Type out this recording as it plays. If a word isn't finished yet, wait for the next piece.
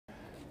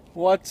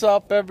What's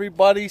up,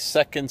 everybody?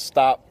 Second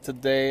stop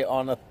today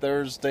on a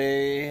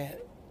Thursday,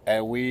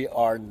 and we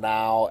are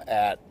now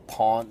at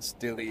Ponce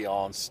de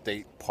Leon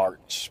State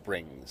Park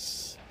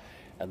Springs.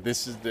 And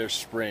this is their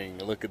spring.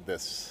 Look at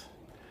this.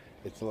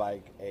 It's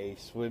like a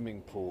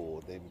swimming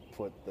pool. They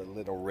put the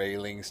little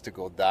railings to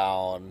go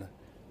down.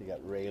 You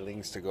got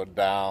railings to go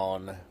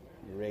down,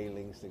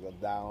 railings to go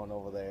down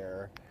over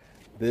there.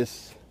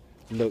 This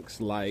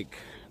looks like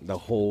the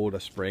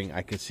spring.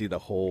 I can see the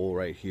hole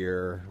right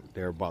here.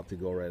 They're about to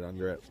go right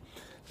under it.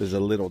 There's a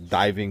little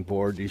diving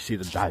board. Do you see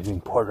the diving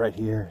board right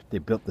here? They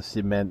built the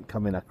cement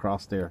coming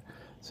across there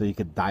so you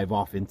could dive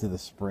off into the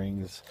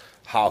springs.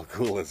 How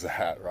cool is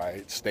that,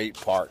 right? State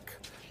Park.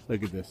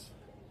 Look at this.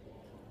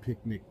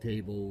 Picnic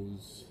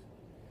tables.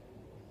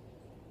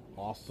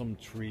 Awesome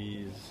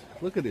trees.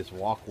 Look at these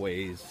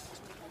walkways.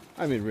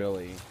 I mean,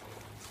 really.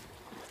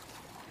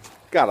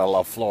 Gotta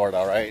love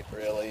Florida, right?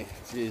 Really?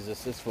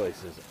 Jesus, this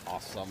place is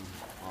awesome.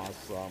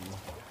 Awesome.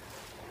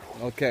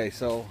 Okay,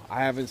 so I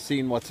haven't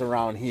seen what's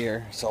around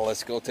here, so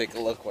let's go take a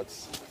look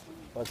what's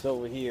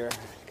over here,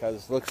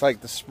 because it looks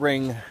like the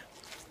spring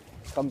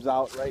comes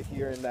out right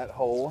here in that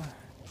hole,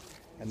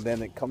 and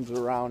then it comes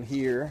around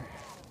here,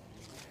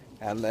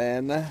 and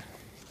then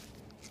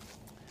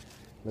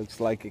looks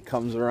like it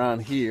comes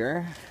around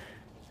here.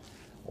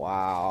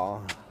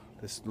 Wow.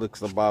 This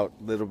looks about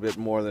a little bit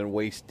more than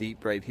waist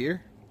deep right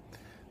here.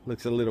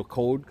 Looks a little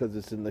cold because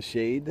it's in the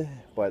shade,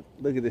 but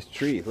look at this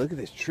tree. Look at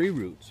this tree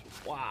roots.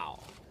 Wow.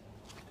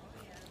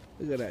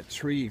 Look at that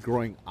tree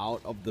growing out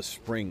of the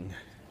spring.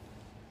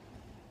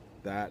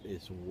 That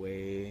is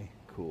way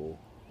cool.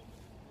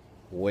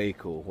 Way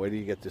cool. Where do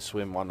you get to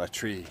swim on a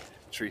tree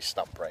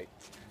stump, right?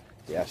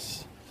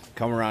 Yes.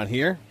 Come around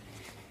here.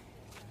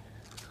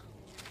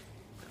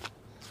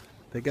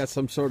 They got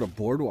some sort of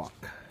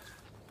boardwalk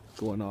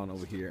going on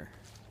over here.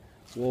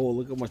 Whoa,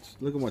 look how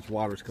much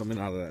water's coming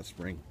out of that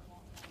spring.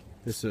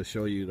 This will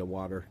show you the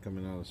water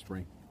coming out of the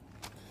spring.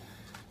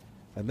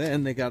 And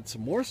then they got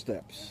some more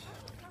steps.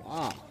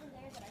 Wow.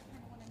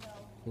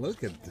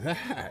 Look at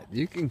that.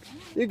 You can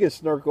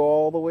snorkel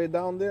all the way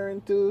down there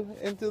into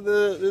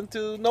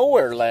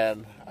nowhere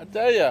land. I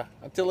tell you,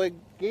 until a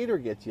gator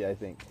gets you, I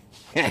think.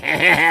 Look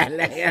at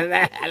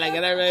that. Look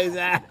at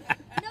that.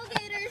 No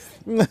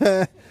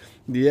gators.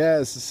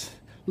 Yes.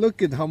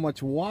 Look at how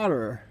much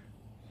water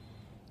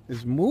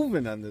is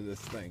moving under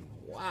this thing.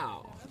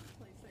 Wow.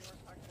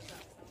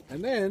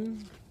 And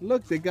then,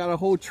 look, they got a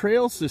whole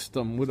trail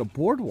system with a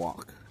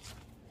boardwalk.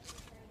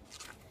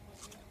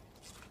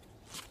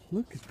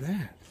 Look at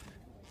that.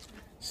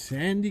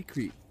 Sandy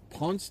Creek,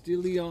 Ponce de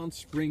Leon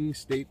Springs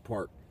State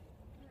Park.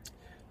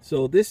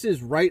 So this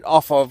is right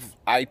off of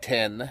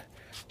I-10,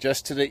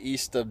 just to the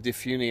east of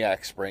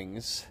Defuniak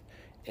Springs.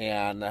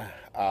 And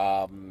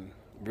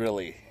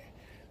really,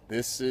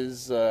 this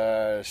is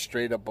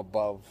straight up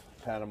above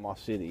Panama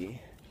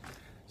City.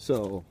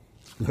 So,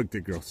 look, the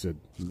girl said,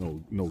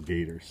 no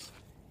gators.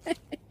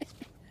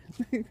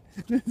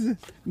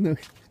 No.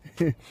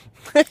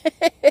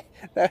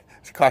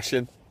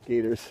 Caution,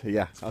 gators.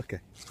 Yeah, okay.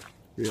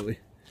 Really.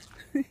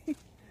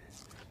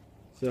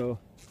 So,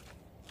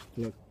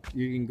 look,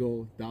 you can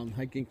go down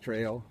hiking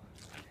trail,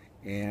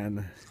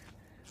 and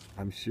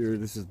I'm sure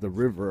this is the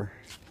river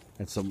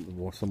and some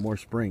more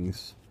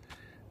springs,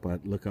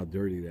 but look how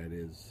dirty that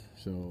is.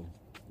 So,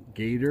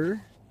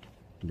 gator,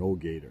 no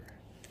gator.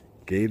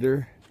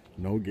 Gator,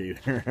 no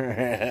gator.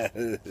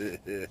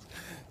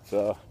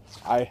 So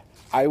I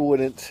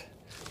wouldn't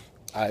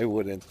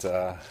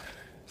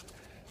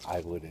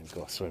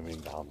go swimming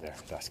down there.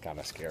 That's kind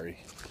of scary.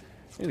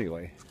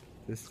 Anyway,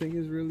 this thing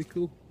is really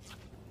cool.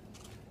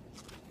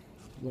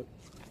 Look.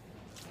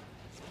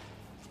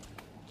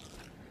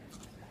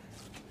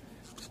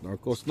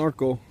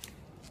 Snorkel.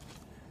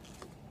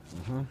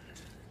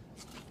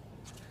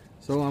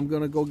 So I'm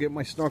gonna go get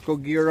my snorkel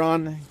gear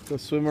on, go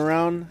swim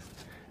around,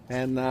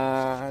 and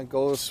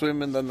go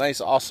swim in the nice,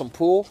 awesome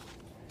pool.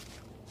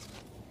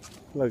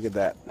 Look at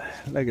that.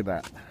 Look at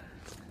that.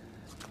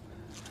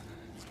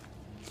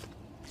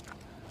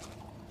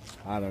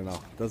 I don't know.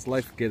 Does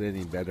life get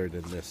any better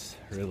than this,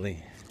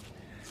 really?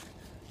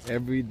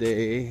 Every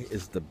day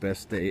is the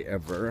best day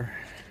ever.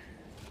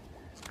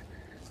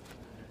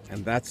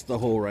 And that's the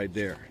hole right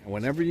there. And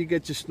whenever you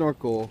get your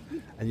snorkel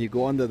and you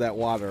go under that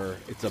water,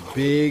 it's a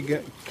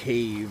big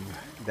cave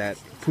that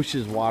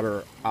pushes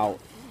water out.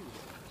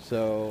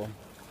 So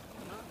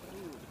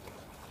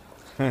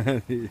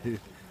you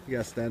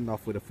gotta stand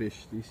off with a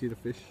fish. Do you see the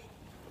fish?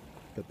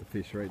 Got the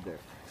fish right there.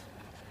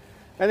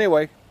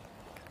 Anyway,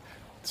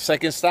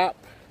 second stop,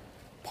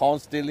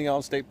 Ponce de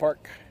Leon State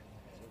Park.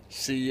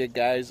 See you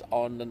guys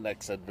on the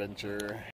next adventure.